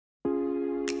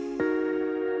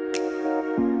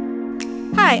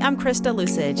Hi, I'm Krista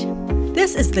Lusage.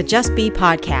 This is the Just Be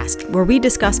podcast, where we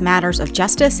discuss matters of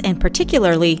justice and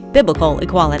particularly biblical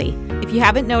equality. If you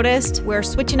haven't noticed, we're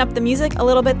switching up the music a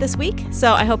little bit this week,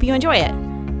 so I hope you enjoy it.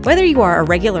 Whether you are a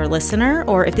regular listener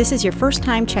or if this is your first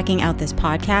time checking out this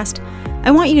podcast,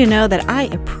 I want you to know that I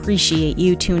appreciate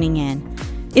you tuning in.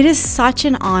 It is such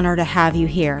an honor to have you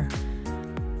here.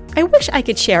 I wish I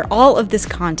could share all of this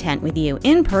content with you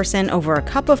in person over a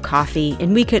cup of coffee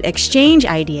and we could exchange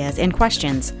ideas and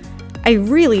questions. I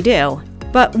really do.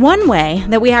 But one way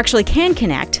that we actually can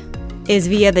connect is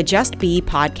via the Just Be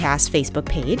podcast Facebook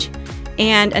page,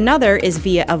 and another is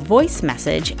via a voice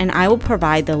message, and I will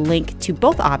provide the link to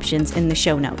both options in the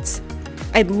show notes.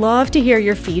 I'd love to hear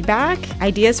your feedback,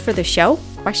 ideas for the show,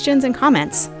 questions, and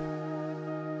comments.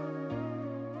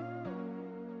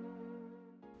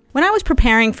 When I was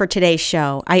preparing for today's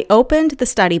show, I opened the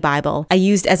study Bible I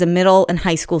used as a middle and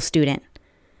high school student.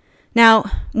 Now,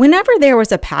 whenever there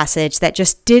was a passage that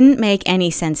just didn't make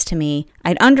any sense to me,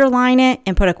 I'd underline it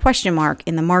and put a question mark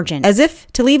in the margin, as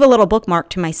if to leave a little bookmark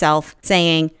to myself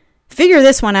saying, figure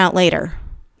this one out later.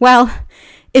 Well,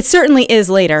 it certainly is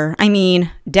later. I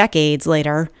mean, decades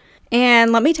later.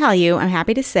 And let me tell you, I'm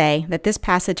happy to say that this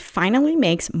passage finally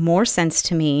makes more sense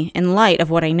to me in light of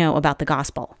what I know about the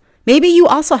gospel. Maybe you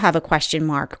also have a question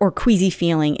mark or queasy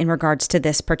feeling in regards to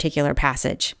this particular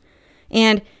passage.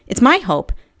 And it's my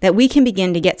hope that we can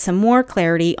begin to get some more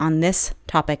clarity on this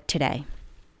topic today.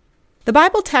 The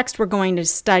Bible text we're going to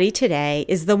study today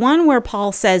is the one where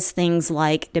Paul says things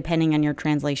like, depending on your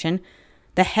translation,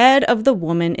 the head of the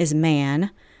woman is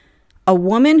man. A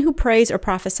woman who prays or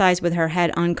prophesies with her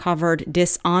head uncovered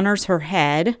dishonors her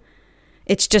head.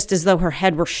 It's just as though her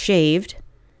head were shaved.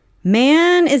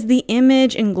 Man is the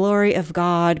image and glory of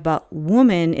God, but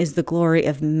woman is the glory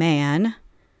of man.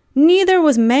 Neither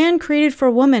was man created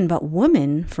for woman, but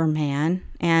woman for man.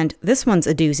 And this one's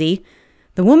a doozy.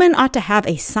 The woman ought to have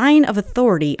a sign of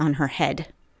authority on her head.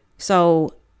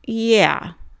 So,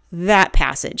 yeah, that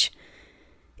passage.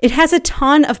 It has a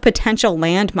ton of potential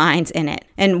landmines in it,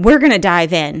 and we're going to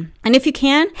dive in. And if you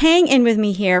can, hang in with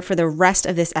me here for the rest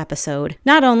of this episode,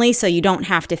 not only so you don't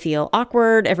have to feel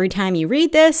awkward every time you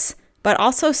read this, but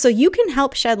also so you can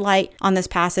help shed light on this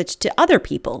passage to other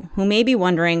people who may be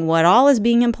wondering what all is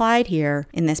being implied here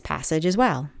in this passage as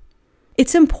well.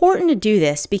 It's important to do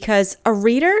this because a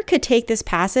reader could take this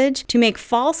passage to make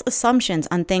false assumptions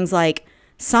on things like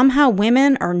somehow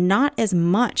women are not as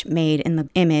much made in the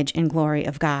image and glory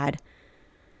of God,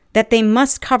 that they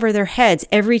must cover their heads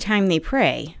every time they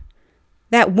pray,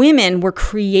 that women were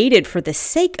created for the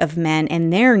sake of men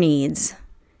and their needs,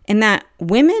 and that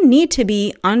women need to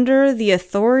be under the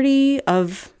authority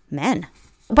of men.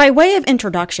 By way of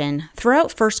introduction,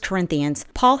 throughout 1 Corinthians,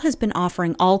 Paul has been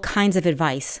offering all kinds of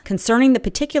advice concerning the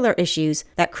particular issues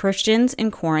that Christians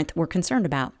in Corinth were concerned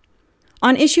about.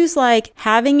 On issues like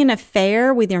having an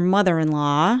affair with your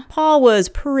mother-in-law, Paul was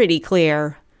pretty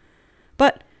clear.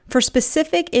 But for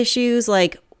specific issues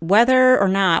like whether or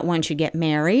not one should get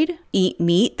married, eat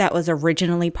meat that was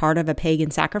originally part of a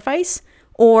pagan sacrifice,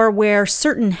 or wear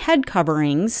certain head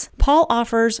coverings, Paul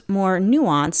offers more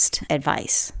nuanced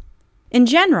advice. In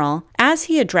general, as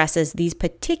he addresses these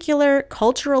particular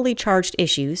culturally charged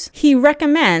issues, he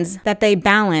recommends that they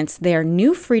balance their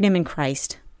new freedom in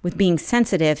Christ with being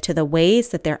sensitive to the ways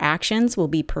that their actions will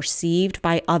be perceived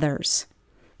by others.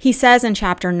 He says in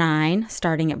chapter 9,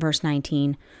 starting at verse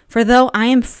 19, "For though I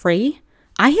am free,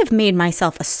 I have made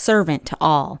myself a servant to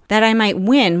all, that I might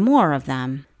win more of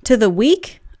them. To the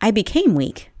weak, I became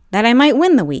weak, that I might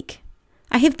win the weak.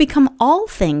 I have become all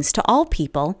things to all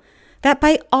people, that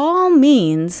by all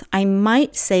means I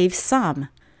might save some.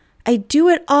 I do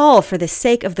it all for the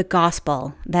sake of the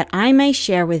gospel, that I may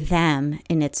share with them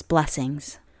in its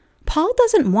blessings." Paul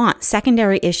doesn't want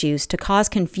secondary issues to cause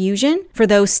confusion for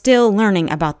those still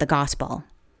learning about the gospel.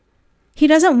 He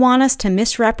doesn't want us to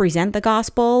misrepresent the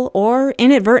gospel or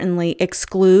inadvertently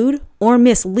exclude or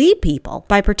mislead people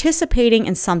by participating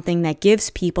in something that gives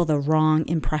people the wrong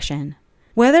impression.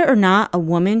 Whether or not a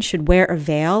woman should wear a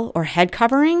veil or head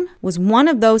covering was one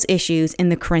of those issues in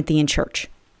the Corinthian church.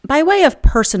 By way of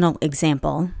personal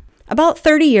example, about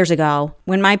 30 years ago,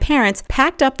 when my parents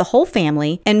packed up the whole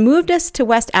family and moved us to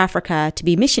West Africa to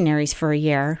be missionaries for a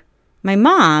year, my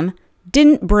mom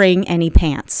didn't bring any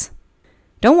pants.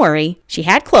 Don't worry, she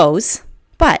had clothes,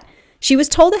 but she was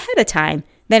told ahead of time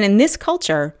that in this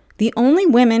culture, the only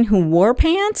women who wore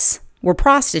pants were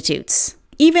prostitutes.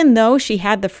 Even though she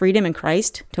had the freedom in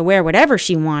Christ to wear whatever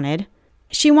she wanted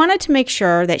to make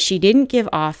sure that she didn't give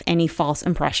off any false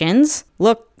impressions,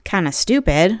 look kind of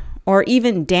stupid, or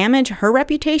even damage her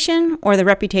reputation or the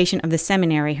reputation of the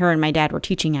seminary her and my dad were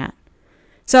teaching at.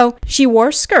 So she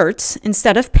wore skirts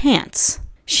instead of pants.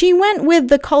 She went with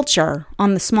the culture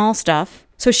on the small stuff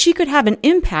so she could have an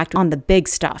impact on the big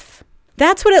stuff.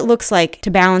 That's what it looks like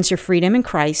to balance your freedom in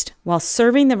Christ while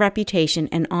serving the reputation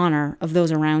and honor of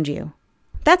those around you.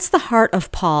 That's the heart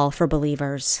of Paul for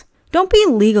believers. Don't be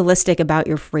legalistic about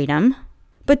your freedom,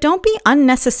 but don't be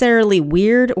unnecessarily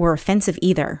weird or offensive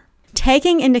either.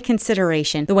 Taking into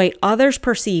consideration the way others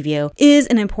perceive you is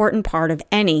an important part of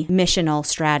any missional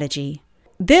strategy.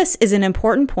 This is an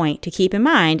important point to keep in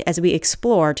mind as we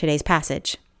explore today's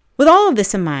passage. With all of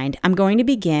this in mind, I'm going to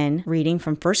begin reading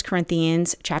from 1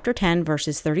 Corinthians chapter 10,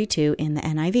 verses 32 in the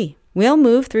NIV. We'll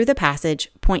move through the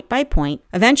passage point by point,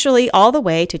 eventually all the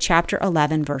way to chapter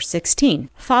 11, verse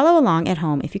 16. Follow along at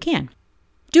home if you can.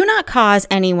 Do not cause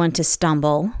anyone to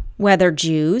stumble, whether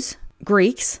Jews,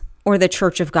 Greeks, or the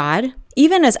church of God,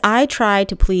 even as I try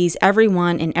to please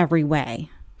everyone in every way.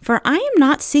 For I am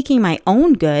not seeking my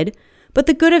own good, but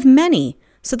the good of many,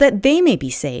 so that they may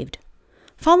be saved.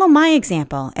 Follow my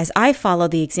example as I follow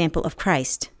the example of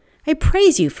Christ. I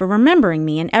praise you for remembering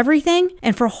me in everything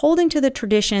and for holding to the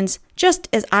traditions just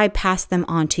as I pass them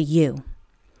on to you.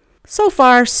 So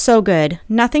far, so good.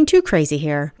 Nothing too crazy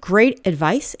here. Great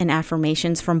advice and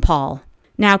affirmations from Paul.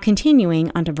 Now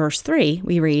continuing onto verse 3,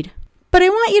 we read, "But I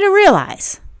want you to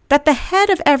realize that the head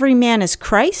of every man is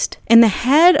Christ, and the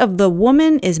head of the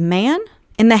woman is man,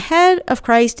 and the head of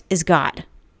Christ is God."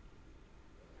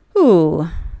 Ooh.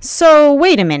 So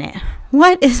wait a minute,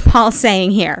 what is Paul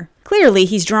saying here? Clearly,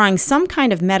 he's drawing some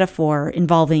kind of metaphor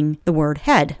involving the word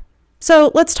head. So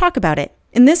let's talk about it.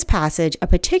 In this passage, a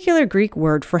particular Greek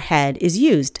word for head is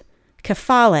used,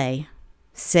 kephale.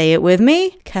 Say it with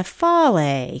me,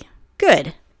 kephale.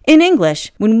 Good. In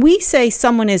English, when we say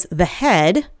someone is the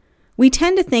head, we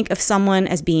tend to think of someone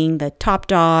as being the top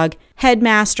dog,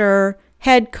 headmaster,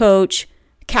 head coach,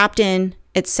 captain,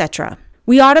 etc.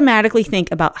 We automatically think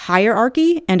about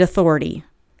hierarchy and authority.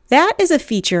 That is a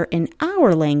feature in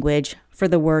our language for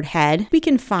the word head we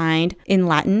can find in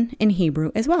Latin and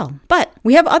Hebrew as well. But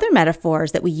we have other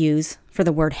metaphors that we use for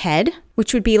the word head,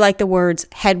 which would be like the words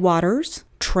headwaters,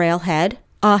 trailhead,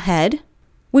 ahead,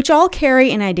 which all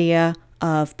carry an idea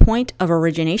of point of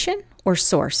origination or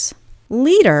source.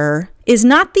 Leader is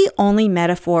not the only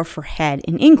metaphor for head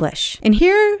in English. And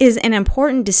here is an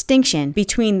important distinction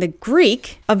between the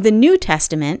Greek of the New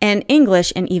Testament and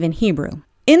English and even Hebrew.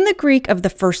 In the Greek of the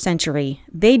first century,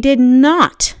 they did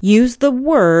not use the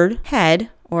word head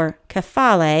or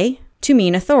kephale to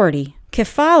mean authority.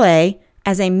 Kephale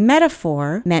as a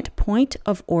metaphor meant point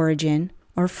of origin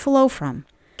or flow from.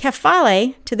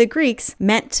 Kephale to the Greeks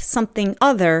meant something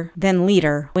other than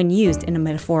leader when used in a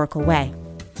metaphorical way.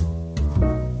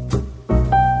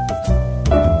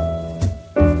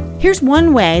 Here's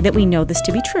one way that we know this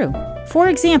to be true. For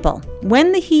example,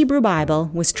 when the Hebrew Bible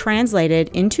was translated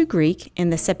into Greek in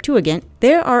the Septuagint,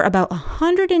 there are about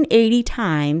 180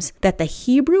 times that the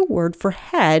Hebrew word for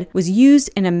head was used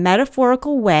in a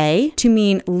metaphorical way to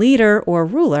mean leader or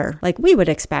ruler, like we would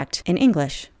expect in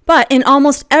English. But in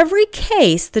almost every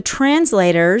case, the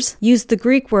translators used the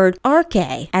Greek word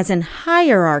arche, as in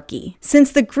hierarchy,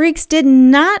 since the Greeks did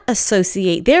not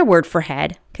associate their word for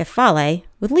head, kephale,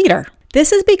 with leader.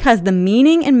 This is because the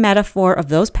meaning and metaphor of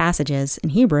those passages in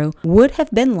Hebrew would have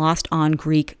been lost on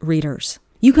Greek readers.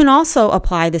 You can also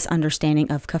apply this understanding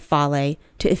of kephale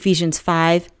to Ephesians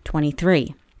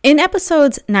 5:23. In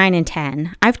episodes 9 and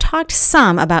 10, I've talked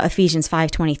some about Ephesians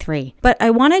 5:23, but I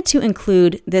wanted to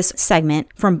include this segment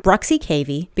from Bruxy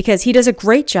Cavey because he does a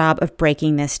great job of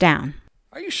breaking this down.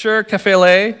 Are you sure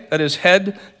kephale, that is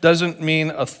head, doesn't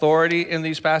mean authority in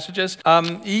these passages?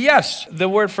 Yes, the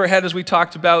word for head, as we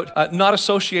talked about, not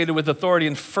associated with authority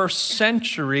in first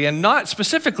century and not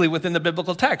specifically within the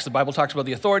biblical text. The Bible talks about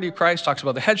the authority of Christ, talks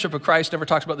about the headship of Christ, never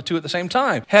talks about the two at the same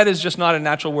time. Head is just not a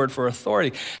natural word for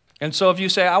authority. And so if you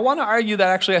say, I want to argue that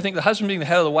actually I think the husband being the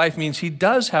head of the wife means he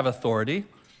does have authority,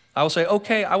 I will say,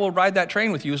 okay, I will ride that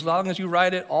train with you as long as you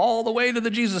ride it all the way to the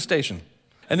Jesus station.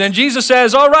 And then Jesus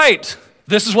says, all right,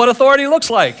 this is what authority looks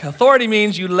like. Authority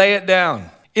means you lay it down.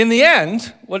 In the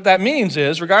end, what that means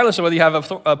is, regardless of whether you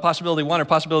have a possibility 1 or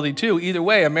possibility 2, either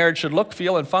way, a marriage should look,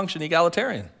 feel, and function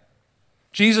egalitarian.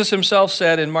 Jesus himself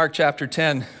said in Mark chapter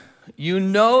 10, you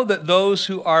know that those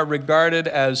who are regarded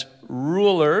as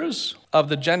rulers of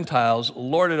the Gentiles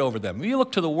lord it over them. When you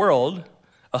look to the world,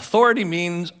 authority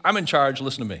means I'm in charge,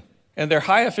 listen to me. And their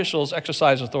high officials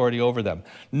exercise authority over them.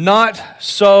 Not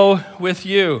so with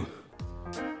you.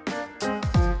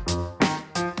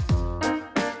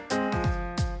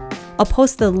 I'll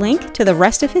post the link to the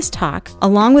rest of his talk,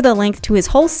 along with a link to his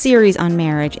whole series on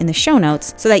marriage in the show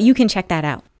notes so that you can check that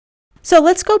out. So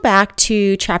let's go back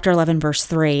to chapter 11, verse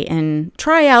 3, and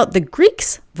try out the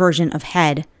Greek's version of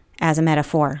head as a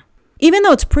metaphor. Even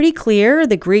though it's pretty clear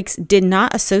the Greeks did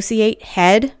not associate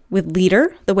head with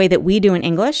leader the way that we do in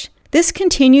English, this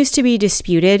continues to be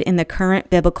disputed in the current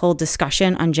biblical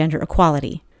discussion on gender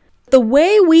equality. The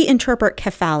way we interpret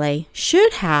kephale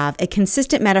should have a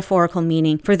consistent metaphorical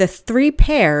meaning for the three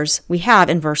pairs we have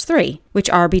in verse 3, which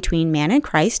are between man and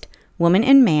Christ, woman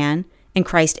and man, and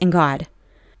Christ and God.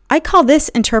 I call this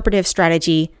interpretive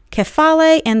strategy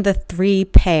kephale and the three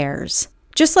pairs.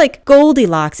 Just like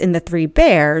Goldilocks in the Three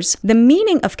Bears, the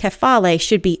meaning of kephale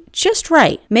should be just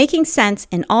right, making sense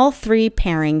in all three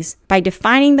pairings by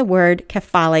defining the word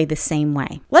kephale the same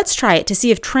way. Let's try it to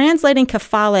see if translating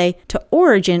kephale to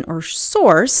origin or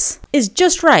source is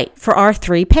just right for our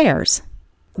three pairs.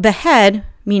 The head,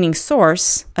 meaning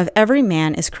source, of every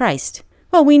man is Christ.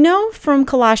 Well, we know from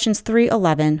Colossians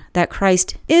 3:11 that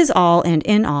Christ is all and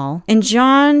in all. And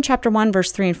John chapter 1,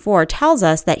 verse 3 and 4 tells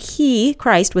us that he,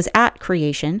 Christ, was at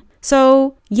creation.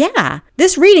 So yeah,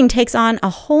 this reading takes on a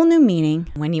whole new meaning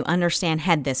when you understand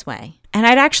head this way. And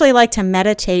I'd actually like to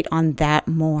meditate on that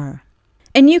more.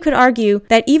 And you could argue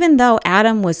that even though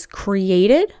Adam was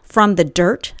created from the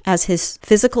dirt as his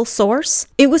physical source,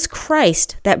 it was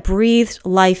Christ that breathed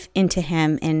life into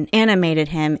him and animated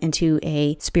him into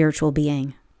a spiritual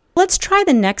being. Let's try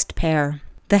the next pair.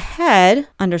 The head,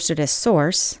 understood as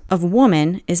source, of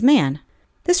woman is man.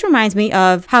 This reminds me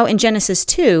of how in Genesis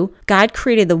 2, God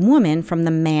created the woman from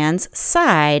the man's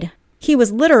side. He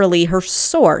was literally her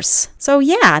source. So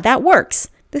yeah, that works.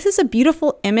 This is a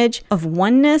beautiful image of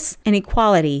oneness and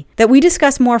equality that we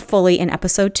discuss more fully in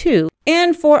episode 2.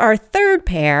 And for our third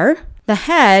pair, the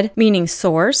head, meaning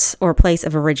source or place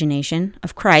of origination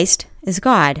of Christ, is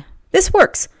God. This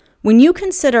works. When you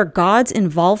consider God's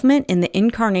involvement in the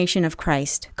incarnation of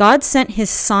Christ, God sent his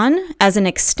Son as an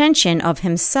extension of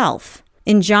himself.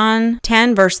 In John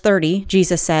 10, verse 30,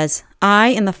 Jesus says, "I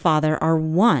and the Father are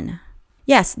one."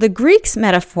 Yes, the Greek's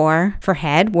metaphor for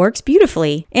head works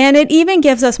beautifully, and it even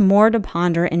gives us more to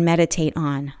ponder and meditate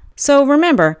on. So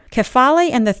remember, kephale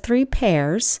and the three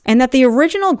pairs, and that the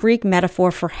original Greek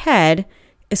metaphor for head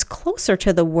is closer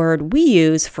to the word we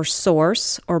use for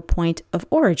source or point of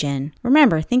origin.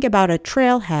 Remember, think about a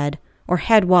trailhead or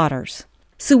headwaters.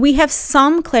 So we have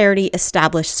some clarity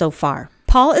established so far.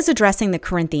 Paul is addressing the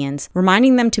Corinthians,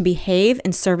 reminding them to behave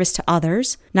in service to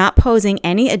others, not posing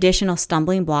any additional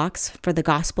stumbling blocks for the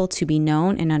gospel to be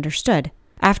known and understood.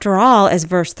 After all, as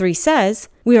verse 3 says,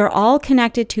 we are all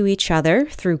connected to each other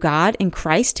through God and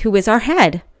Christ, who is our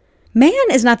head. Man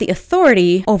is not the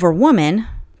authority over woman,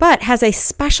 but has a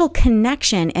special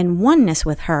connection and oneness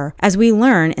with her, as we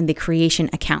learn in the creation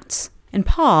accounts. And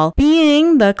Paul,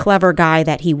 being the clever guy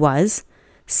that he was,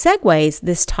 segues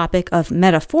this topic of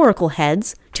metaphorical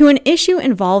heads to an issue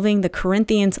involving the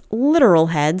Corinthians' literal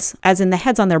heads, as in the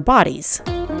heads on their bodies.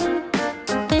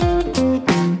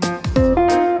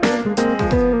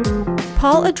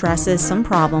 Paul addresses some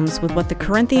problems with what the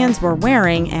Corinthians were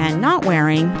wearing and not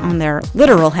wearing on their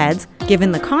literal heads,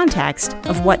 given the context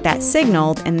of what that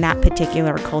signaled in that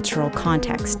particular cultural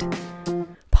context.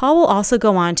 Paul will also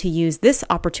go on to use this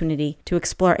opportunity to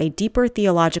explore a deeper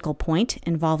theological point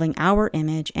involving our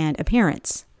image and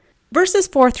appearance. Verses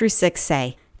 4 through 6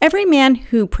 say, "Every man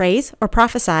who prays or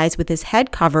prophesies with his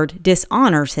head covered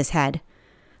dishonors his head.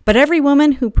 But every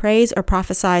woman who prays or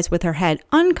prophesies with her head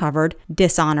uncovered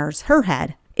dishonors her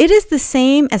head. It is the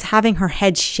same as having her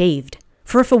head shaved.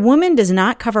 For if a woman does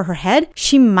not cover her head,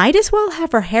 she might as well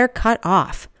have her hair cut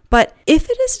off. But if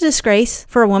it is a disgrace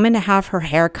for a woman to have her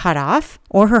hair cut off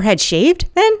or her head shaved,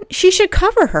 then she should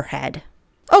cover her head."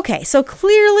 Okay, so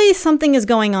clearly something is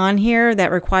going on here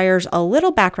that requires a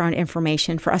little background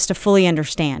information for us to fully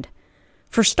understand.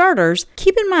 For starters,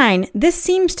 keep in mind this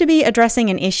seems to be addressing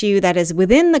an issue that is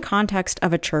within the context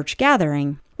of a church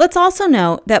gathering. Let's also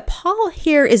note that Paul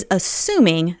here is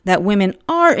assuming that women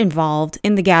are involved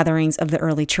in the gatherings of the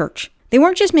early church. They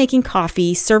weren't just making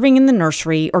coffee, serving in the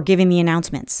nursery, or giving the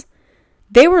announcements.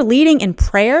 They were leading in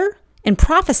prayer and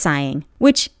prophesying,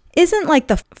 which isn't like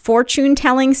the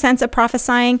fortune-telling sense of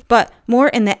prophesying, but more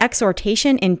in the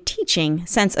exhortation and teaching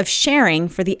sense of sharing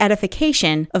for the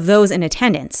edification of those in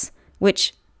attendance,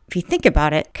 which, if you think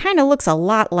about it, kind of looks a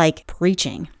lot like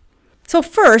preaching. So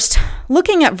first,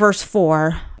 looking at verse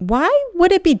 4, why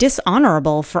would it be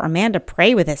dishonorable for a man to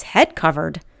pray with his head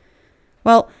covered?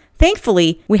 Well,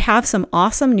 thankfully, we have some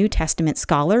awesome New Testament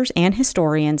scholars and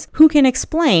historians who can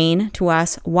explain to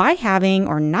us why having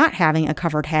or not having a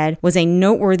covered head was a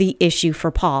noteworthy issue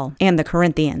for Paul and the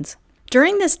Corinthians.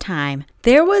 During this time,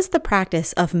 there was the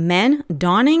practice of men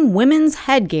donning women's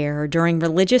headgear during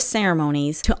religious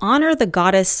ceremonies to honor the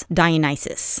goddess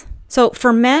Dionysus. So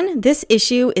for men, this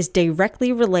issue is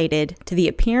directly related to the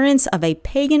appearance of a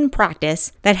pagan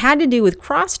practice that had to do with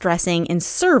cross-dressing in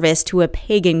service to a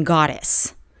pagan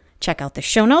goddess. Check out the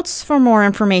show notes for more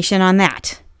information on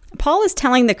that. Paul is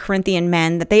telling the Corinthian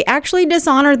men that they actually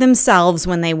dishonor themselves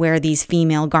when they wear these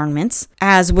female garments,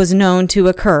 as was known to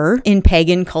occur in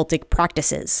pagan cultic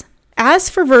practices. As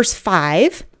for verse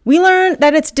 5, we learn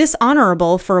that it's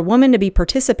dishonorable for a woman to be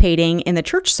participating in the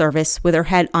church service with her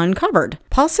head uncovered.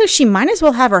 Paul says she might as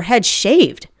well have her head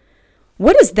shaved.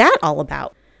 What is that all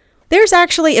about? There's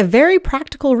actually a very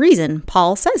practical reason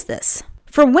Paul says this.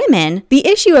 For women, the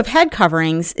issue of head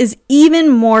coverings is even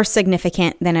more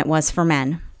significant than it was for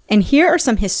men. And here are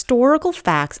some historical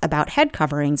facts about head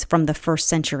coverings from the first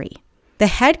century. The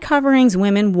head coverings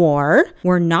women wore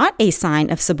were not a sign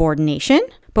of subordination,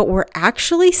 but were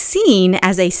actually seen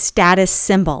as a status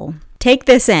symbol. Take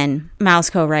this in,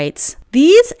 Mausko writes.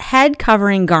 These head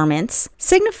covering garments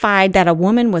signified that a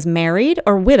woman was married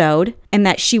or widowed and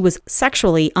that she was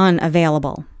sexually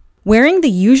unavailable. Wearing the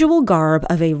usual garb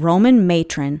of a Roman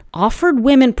matron offered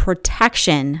women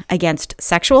protection against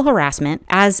sexual harassment,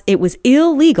 as it was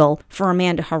illegal for a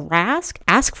man to harass,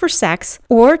 ask for sex,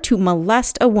 or to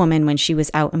molest a woman when she was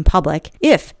out in public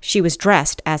if she was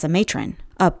dressed as a matron.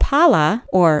 A palla,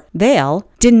 or veil,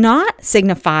 did not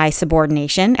signify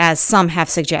subordination, as some have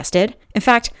suggested. In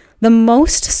fact, the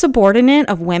most subordinate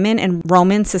of women in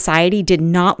Roman society did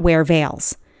not wear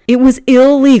veils. It was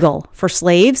illegal for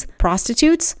slaves,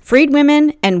 prostitutes, freed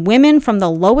women, and women from the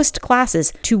lowest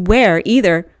classes to wear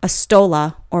either a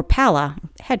stola or palla,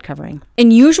 head covering.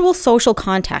 In usual social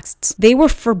contexts, they were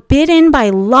forbidden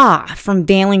by law from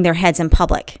veiling their heads in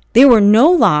public. There were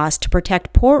no laws to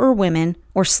protect poorer women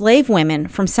or slave women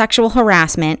from sexual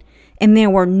harassment, and there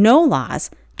were no laws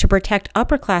to protect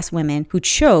upper-class women who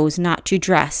chose not to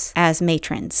dress as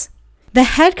matrons. The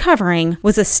head covering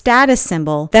was a status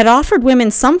symbol that offered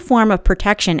women some form of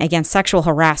protection against sexual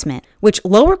harassment, which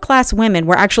lower-class women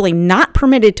were actually not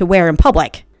permitted to wear in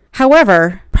public.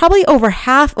 However, probably over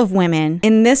half of women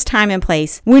in this time and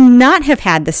place would not have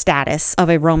had the status of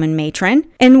a Roman matron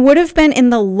and would have been in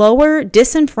the lower,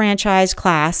 disenfranchised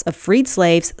class of freed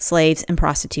slaves, and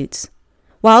prostitutes.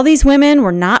 While these women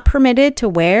were not permitted to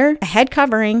wear a head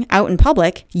covering out in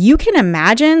public, you can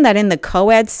imagine that in the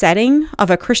co-ed setting of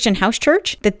a Christian house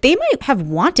church, that they might have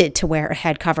wanted to wear a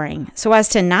head covering so as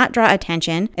to not draw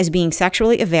attention as being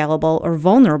sexually available or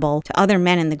vulnerable to other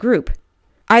men in the group.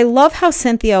 I love how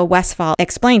Cynthia Westphal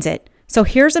explains it. So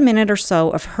here's a minute or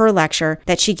so of her lecture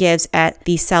that she gives at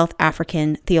the South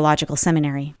African Theological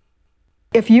Seminary.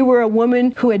 If you were a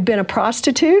woman who had been a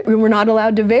prostitute, you were not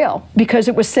allowed to veil because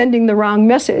it was sending the wrong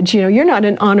message. You know, you're not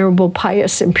an honorable,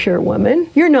 pious, and pure woman.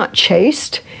 You're not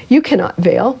chaste. You cannot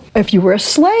veil. If you were a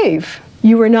slave,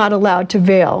 you were not allowed to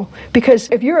veil. Because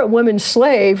if you're a woman's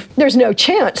slave, there's no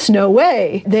chance, no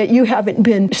way, that you haven't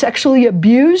been sexually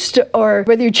abused, or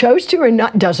whether you chose to or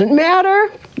not, doesn't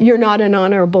matter. You're not an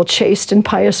honorable, chaste, and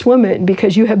pious woman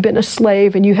because you have been a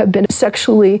slave and you have been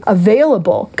sexually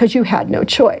available because you had no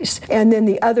choice. And then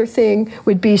the other thing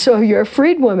would be, so you're a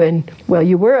freed woman. Well,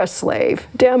 you were a slave,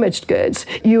 damaged goods.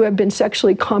 You have been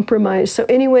sexually compromised. So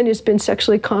anyone who's been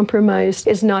sexually compromised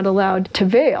is not allowed to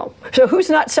veil. So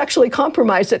who's not sexually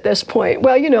compromised at this point?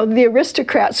 Well, you know, the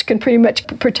aristocrats can pretty much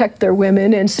protect their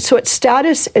women. And so it's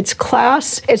status, it's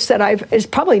class, it's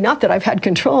probably not that I've had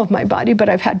control of my body, but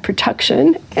I've had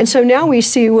protection. And so now we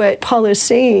see what Paul is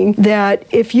saying, that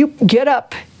if you get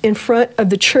up in front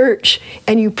of the church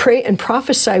and you pray and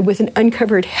prophesy with an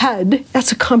uncovered head,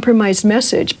 that's a compromised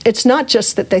message. It's not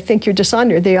just that they think you're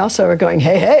dishonored. They also are going,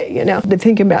 hey, you know, they're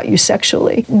thinking about you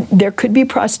sexually. There could be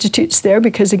prostitutes there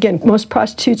because, again, most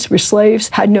prostitutes were slaves,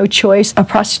 had no choice. A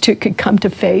prostitute could come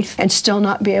to faith and still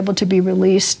not be able to be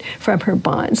released from her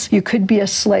bonds. You could be a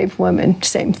slave woman,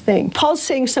 same thing. Paul's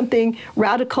saying something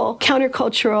radical,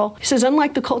 countercultural. He says,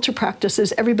 unlike the culture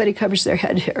practices, everybody covers their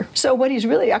head here. So what he's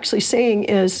really actually saying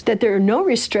is that there are no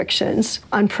restrictions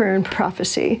on prayer and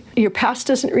prophecy. Your past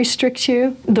doesn't restrict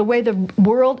you. The way the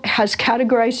world has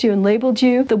categorized you and labeled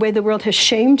you, the way the world has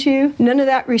shamed you, none of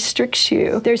that restricts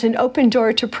you. There's an open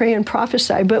door to pray and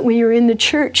prophesy, but when you're in the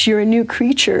church, you're a new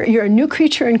creature. You're a new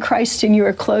creature in Christ and you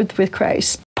are clothed with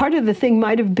Christ. Part of the thing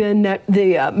might have been that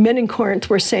the men in Corinth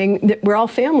were saying that we're all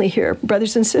family here,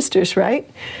 brothers and sisters, right?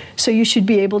 So you should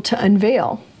be able to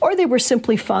unveil. Or they were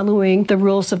simply following the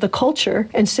rules of the culture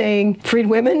and saying, freed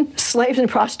women, slaves, and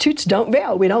prostitutes don't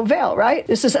veil. We don't veil, right?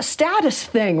 This is a status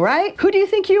thing, right? Who do you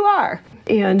think you are?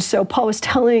 And so Paul was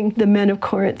telling the men of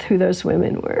Corinth who those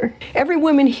women were. Every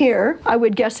woman here, I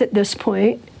would guess at this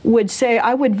point, would say,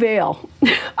 I would veil.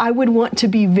 I would want to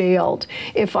be veiled.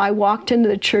 If I walked into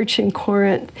the church in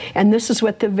Corinth, and this is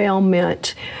what the veil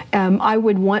meant, I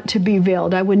would want to be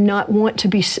veiled. I would not want to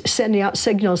be sending out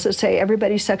signals that say,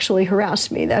 everybody sexually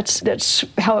harassed me. That's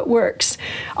how it works.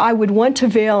 I would want to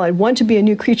veil. I'd want to be a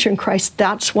new creature in Christ.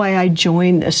 That's why I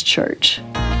joined this church.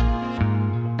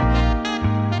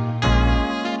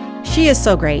 She is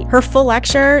so great. Her full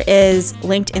lecture is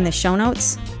linked in the show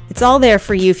notes. It's all there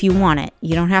for you if you want it.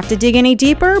 You don't have to dig any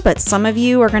deeper, but some of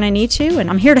you are going to need to, and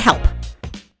I'm here to help.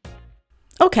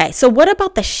 Okay, so what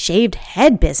about the shaved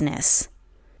head business?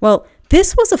 Well,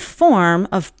 this was a form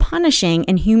of punishing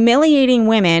and humiliating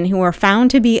women who were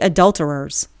found to be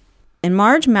adulterers. In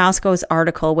Marge Mausko's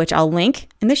article, which I'll link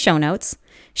in the show notes,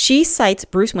 she cites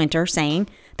Bruce Winter saying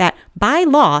that by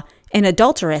law, an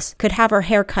adulteress could have her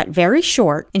hair cut very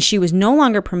short, and she was no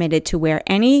longer permitted to wear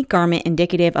any garment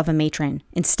indicative of a matron.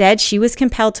 Instead, she was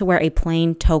compelled to wear a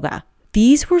plain toga.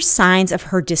 These were signs of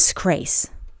her disgrace.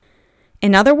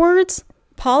 In other words,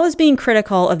 Paul is being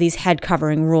critical of these head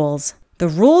covering rules. The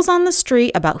rules on the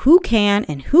street about who can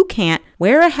and who can't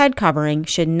wear a head covering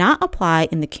should not apply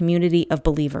in the community of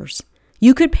believers.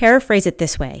 You could paraphrase it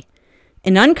this way.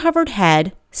 An uncovered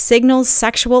head signals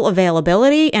sexual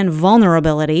availability and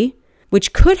vulnerability,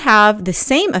 which could have the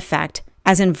same effect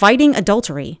as inviting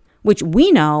adultery, which we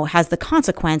know has the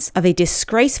consequence of a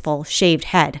disgraceful shaved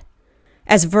head.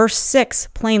 As verse 6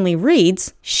 plainly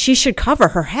reads, she should cover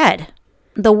her head.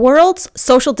 The world's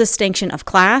social distinction of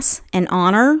class and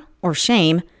honor or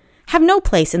shame have no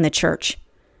place in the church.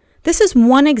 This is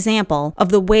one example of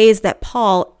the ways that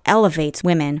Paul elevates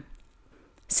women.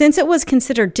 Since it was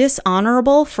considered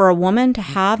dishonorable for a woman to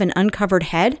have an uncovered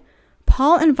head,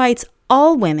 Paul invites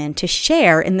all women to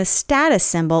share in the status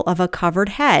symbol of a covered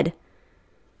head.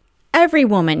 Every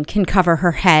woman can cover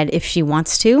her head if she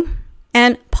wants to.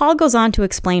 And Paul goes on to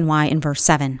explain why in verse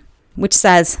 7, which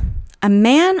says, a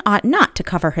man ought not to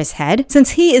cover his head,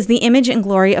 since he is the image and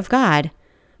glory of God,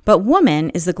 but woman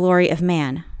is the glory of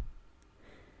man.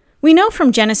 We know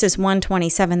from Genesis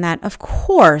 1:27 that, of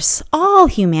course, all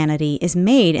humanity is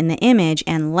made in the image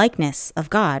and likeness of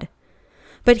God.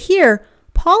 But here,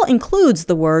 Paul includes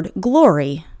the word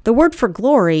glory. The word for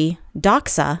glory,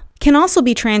 doxa, can also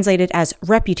be translated as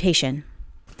reputation.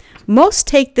 Most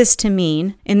take this to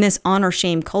mean, in this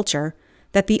honor-shame culture,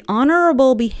 that the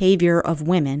honorable behavior of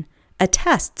women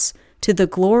attests to the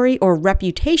glory or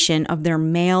reputation of their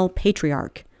male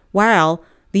patriarch, while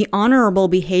the honorable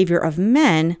behavior of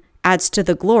men adds to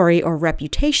the glory or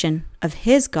reputation of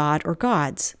his god or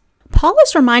gods. Paul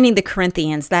is reminding the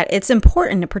Corinthians that it's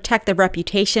important to protect the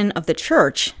reputation of the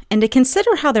church and to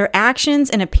consider how their actions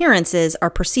and appearances are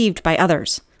perceived by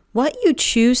others. What you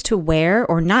choose to wear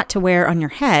or not to wear on your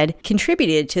head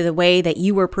contributed to the way that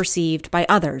you were perceived by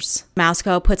others.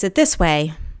 Mausko puts it this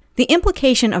way: the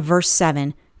implication of verse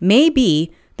 7 may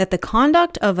be that the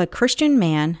conduct of a Christian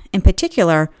man, in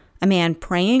particular, a man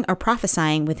praying or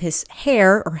prophesying with his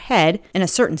hair or head in a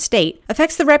certain state,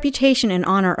 affects the reputation and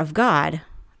honor of God,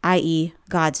 i.e.,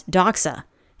 God's doxa.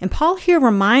 And Paul here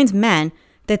reminds men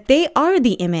that they are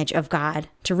the image of God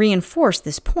to reinforce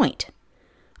this point.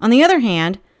 On the other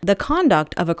hand, the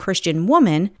conduct of a Christian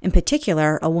woman, in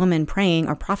particular a woman praying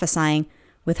or prophesying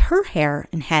with her hair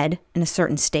and head in a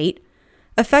certain state,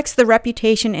 affects the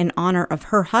reputation and honor of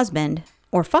her husband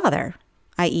or father,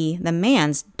 i.e., the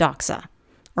man's doxa,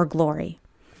 or glory.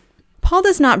 Paul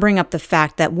does not bring up the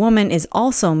fact that woman is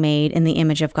also made in the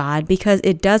image of God because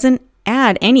it doesn't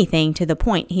add anything to the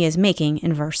point he is making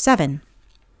in verse 7.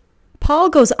 Paul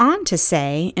goes on to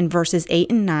say in verses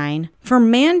 8 and 9, "For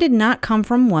man did not come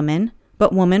from woman,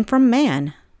 but woman from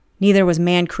man. Neither was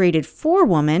man created for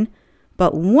woman,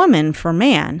 but woman for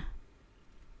man."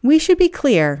 We should be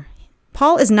clear.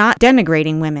 Paul is not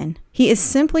denigrating women. He is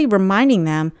simply reminding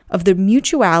them of the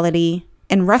mutuality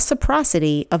and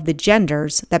reciprocity of the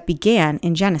genders that began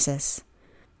in Genesis.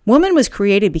 Woman was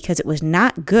created because it was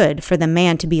not good for the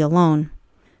man to be alone.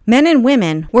 Men and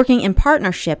women working in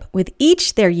partnership with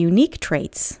each their unique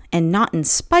traits and not in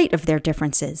spite of their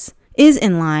differences is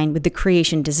in line with the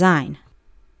creation design.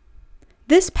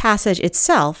 This passage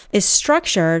itself is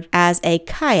structured as a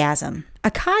chiasm.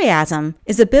 A chiasm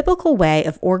is a biblical way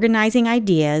of organizing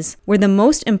ideas where the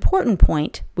most important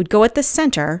point would go at the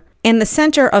center, and the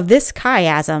center of this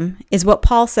chiasm is what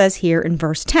Paul says here in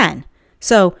verse 10.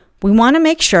 So we want to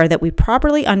make sure that we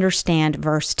properly understand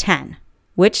verse 10,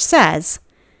 which says,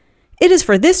 "It is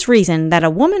for this reason that a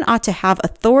woman ought to have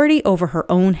authority over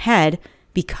her own head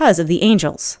because of the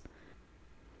angels."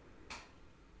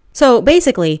 So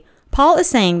basically, Paul is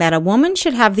saying that a woman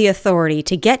should have the authority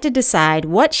to get to decide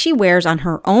what she wears on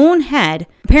her own head,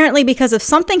 apparently because of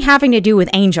something having to do with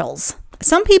angels.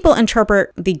 Some people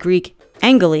interpret the Greek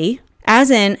angeli as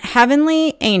in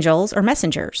heavenly angels or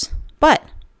messengers, but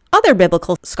other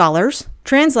biblical scholars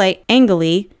translate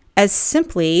angeli as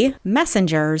simply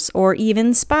messengers or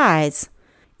even spies.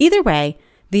 Either way,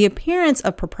 the appearance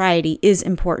of propriety is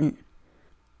important.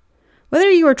 Whether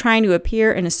you are trying to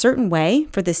appear in a certain way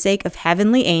for the sake of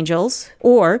heavenly angels,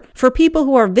 or for people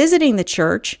who are visiting the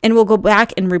church and will go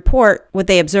back and report what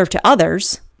they observe to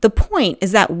others, the point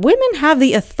is that women have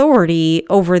the authority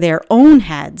over their own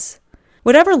heads.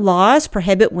 Whatever laws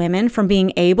prohibit women from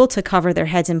being able to cover their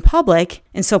heads in public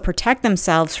and so protect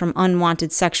themselves from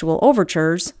unwanted sexual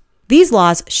overtures, these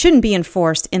laws shouldn't be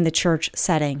enforced in the church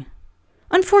setting.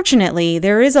 Unfortunately,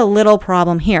 there is a little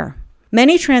problem here.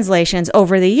 Many translations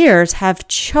over the years have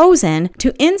chosen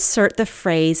to insert the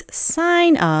phrase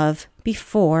sign of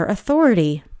before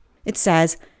authority. It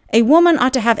says, a woman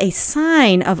ought to have a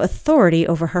sign of authority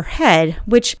over her head,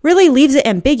 which really leaves it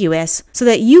ambiguous so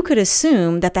that you could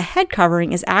assume that the head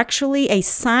covering is actually a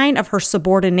sign of her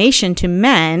subordination to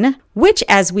men, which,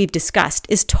 as we've discussed,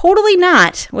 is totally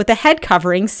not what the head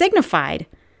covering signified.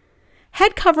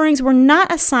 Head coverings were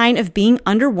not a sign of being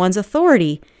under one's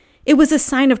authority. It was a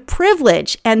sign of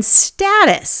privilege and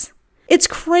status. It's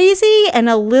crazy and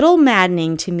a little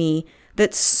maddening to me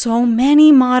that so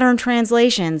many modern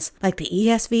translations, like the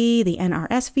ESV, the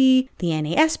NRSV, the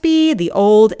NASB, the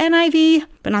old NIV,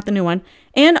 but not the new one,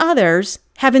 and others,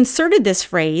 have inserted this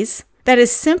phrase that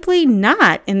is simply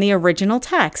not in the original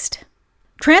text.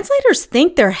 Translators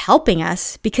think they're helping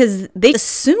us because they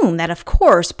assume that, of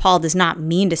course, Paul does not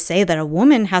mean to say that a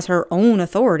woman has her own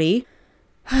authority.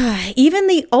 Even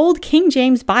the old King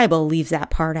James Bible leaves that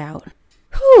part out.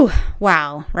 Whew,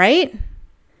 wow, right?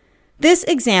 This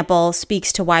example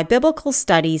speaks to why biblical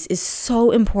studies is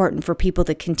so important for people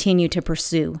to continue to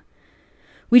pursue.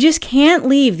 We just can't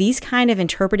leave these kind of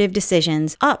interpretive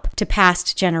decisions up to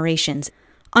past generations.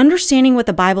 Understanding what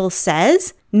the Bible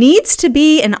says needs to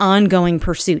be an ongoing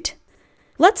pursuit.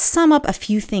 Let's sum up a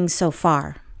few things so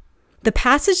far. The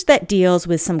passage that deals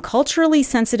with some culturally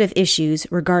sensitive issues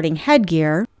regarding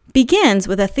headgear begins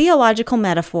with a theological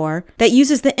metaphor that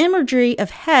uses the imagery of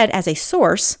head as a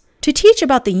source to teach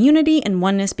about the unity and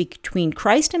oneness between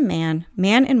Christ and man,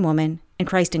 man and woman, and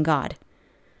Christ and God.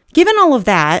 Given all of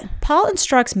that, Paul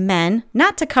instructs men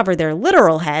not to cover their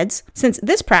literal heads, since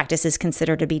this practice is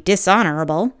considered to be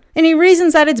dishonorable, and he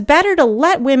reasons that it's better to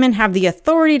let women have the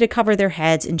authority to cover their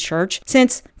heads in church,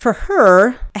 since for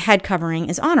her, a head covering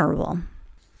is honorable.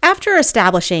 After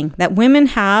establishing that women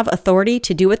have authority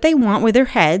to do what they want with their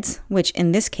heads, which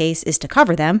in this case is to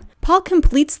cover them, Paul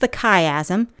completes the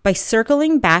chiasm by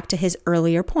circling back to his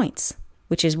earlier points,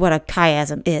 which is what a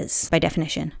chiasm is by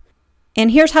definition.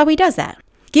 And here's how he does that.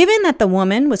 Given that the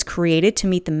woman was created to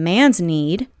meet the man's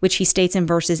need, which he states in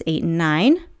verses 8 and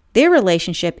 9, their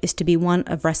relationship is to be one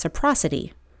of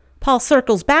reciprocity. Paul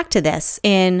circles back to this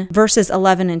in verses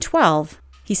 11 and 12.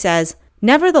 He says,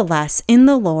 nevertheless, in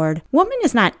the Lord, woman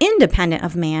is not independent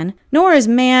of man, nor is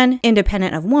man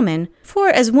independent of woman. For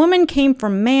as woman came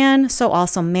from man, so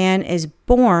also man is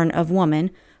born of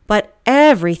woman, but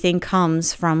everything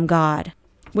comes from God.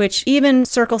 Which even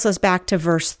circles us back to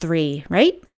verse 3,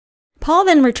 right? Paul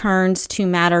then returns to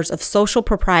matters of social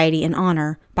propriety and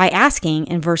honor by asking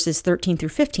in verses 13 through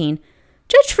 15,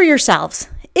 judge for yourselves.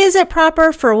 Is it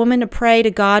proper for a woman to pray to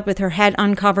God with her head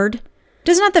uncovered?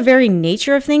 Does not the very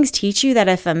nature of things teach you that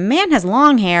if a man has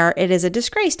long hair, it is a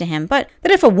disgrace to him, but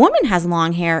that if a woman has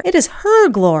long hair, it is her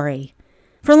glory?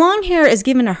 For long hair is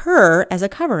given to her as a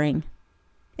covering.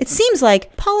 It seems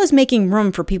like Paul is making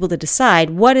room for people to decide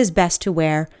what is best to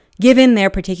wear given their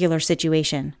particular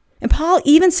situation. And Paul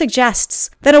even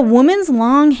suggests that a woman's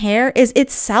long hair is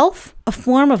itself a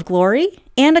form of glory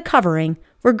and a covering,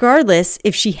 regardless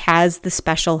if she has the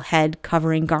special head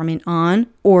covering garment on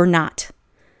or not.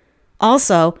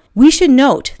 Also, we should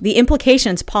note the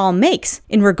implications Paul makes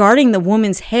in regarding the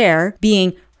woman's hair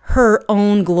being her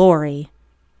own glory.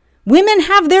 Women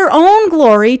have their own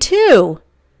glory too.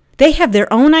 They have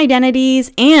their own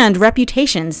identities and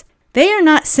reputations. They are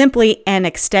not simply an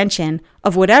extension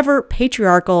of whatever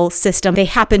patriarchal system they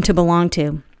happen to belong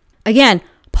to. Again,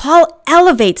 Paul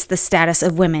elevates the status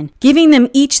of women, giving them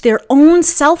each their own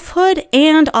selfhood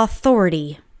and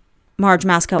authority. Marge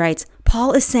Masco writes,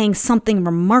 Paul is saying something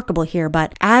remarkable here,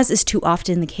 but as is too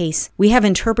often the case, we have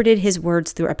interpreted his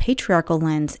words through a patriarchal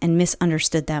lens and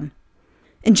misunderstood them.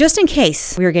 And just in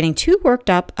case we are getting too worked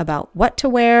up about what to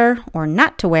wear or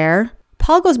not to wear,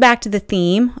 Paul goes back to the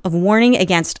theme of warning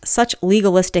against such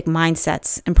legalistic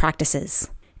mindsets and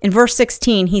practices. In verse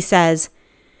 16, he says,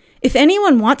 "If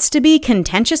anyone wants to be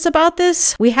contentious about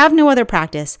this, we have no other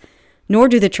practice, nor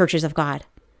do the churches of God."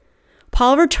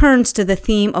 Paul returns to the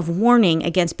theme of warning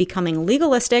against becoming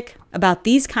legalistic about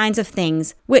these kinds of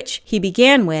things, which he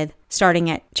began with starting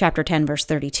at chapter 10, verse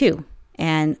 32.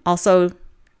 And also,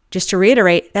 just to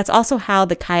reiterate, that's also how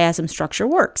the chiasm structure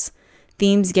works.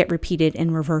 Themes get repeated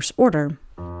in reverse order.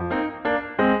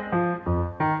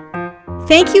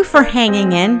 Thank you for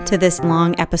hanging in to this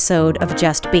long episode of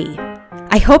Just Be.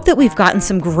 I hope that we've gotten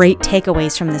some great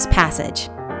takeaways from this passage.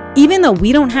 Even though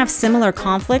we don't have similar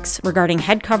conflicts regarding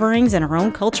head coverings in our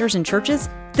own cultures and churches,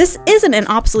 this isn't an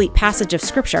obsolete passage of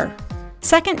Scripture.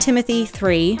 2 Timothy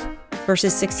 3,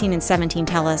 verses 16 and 17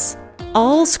 tell us,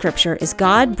 "All Scripture is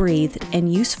God-breathed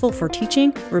and useful for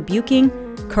teaching, rebuking,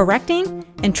 correcting,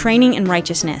 and training in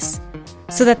righteousness,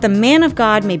 so that the man of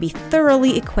God may be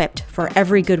thoroughly equipped for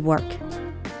every good work."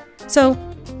 So,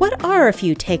 what are a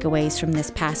few takeaways from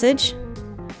this passage?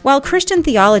 While Christian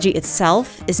theology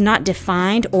itself is not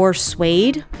defined or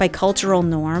swayed by cultural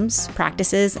norms,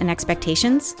 practices, and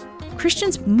expectations,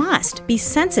 Christians must be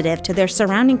sensitive to their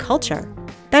surrounding culture.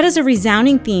 That is a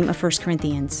resounding theme of 1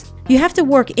 Corinthians. You have to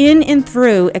work in and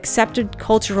through accepted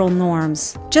cultural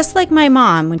norms, just like my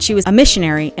mom when she was a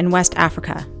missionary in West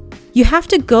Africa. You have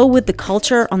to go with the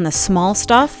culture on the small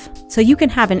stuff so you can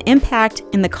have an impact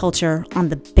in the culture on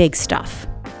the big stuff.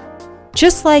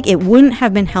 Just like it wouldn't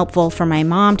have been helpful for my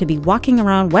mom to be walking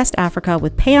around West Africa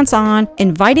with pants on,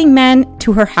 inviting men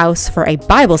to her house for a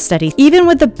Bible study, even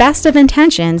with the best of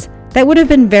intentions, that would have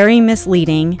been very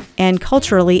misleading and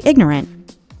culturally ignorant.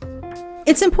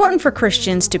 It's important for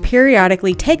Christians to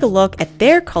periodically take a look at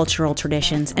their cultural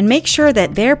traditions and make sure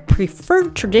that their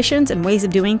preferred traditions and ways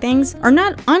of doing things are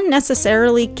not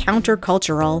unnecessarily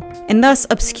countercultural and thus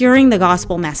obscuring the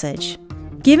gospel message.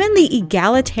 Given the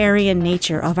egalitarian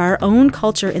nature of our own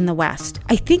culture in the West,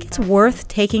 I think it's worth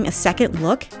taking a second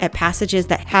look at passages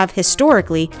that have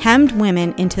historically hemmed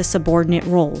women into subordinate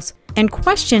roles and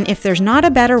question if there's not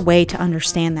a better way to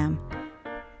understand them.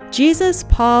 Jesus,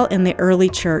 Paul, and the early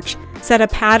church set a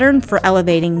pattern for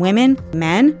elevating women,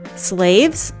 men,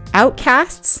 slaves,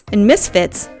 outcasts, and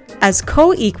misfits as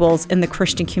co-equals in the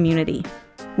Christian community.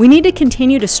 We need to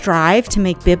continue to strive to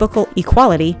make biblical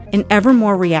equality an ever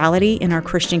more reality in our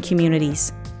Christian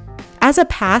communities. As a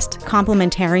past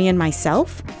complementarian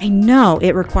myself, I know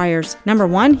it requires, number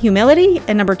one, humility,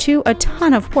 and number two, a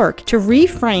ton of work to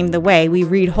reframe the way we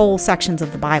read whole sections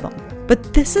of the Bible.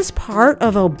 But this is part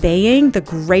of obeying the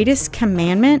greatest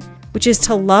commandment, which is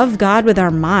to love God with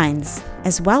our minds,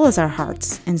 as well as our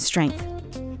hearts and strength.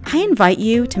 I invite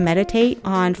you to meditate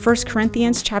on 1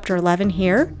 Corinthians chapter 11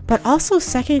 here, but also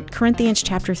 2 Corinthians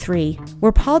chapter 3,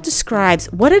 where Paul describes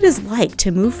what it is like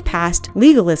to move past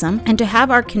legalism and to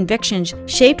have our convictions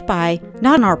shaped by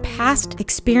not our past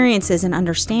experiences and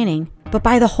understanding, but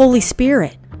by the Holy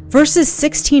Spirit. Verses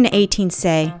 16 to 18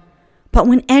 say, "But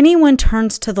when anyone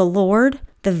turns to the Lord,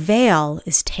 the veil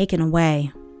is taken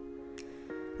away.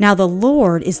 Now the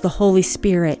Lord is the Holy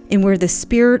Spirit, and where the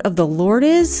Spirit of the Lord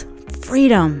is,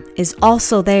 freedom is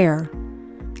also there.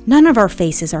 None of our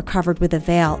faces are covered with a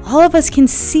veil. All of us can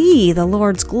see the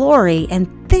Lord's glory and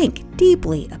think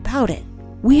deeply about it.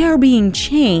 We are being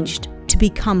changed to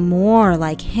become more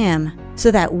like Him so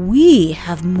that we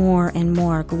have more and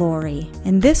more glory.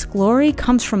 And this glory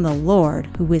comes from the Lord,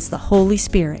 who is the Holy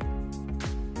Spirit."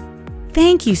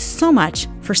 Thank you so much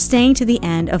for staying to the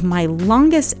end of my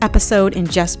longest episode in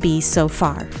Just Be so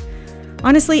far.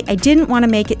 Honestly, I didn't want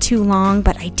to make it too long,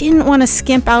 but I didn't want to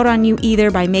skimp out on you either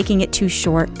by making it too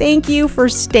short. Thank you for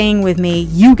staying with me.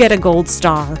 You get a gold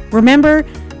star. Remember,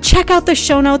 check out the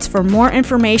show notes for more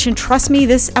information. Trust me,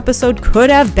 this episode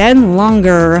could have been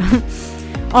longer.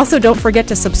 Also, don't forget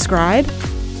to subscribe,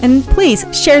 and please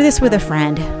share this with a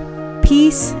friend.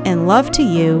 Peace and love to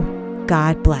you.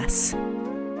 God bless.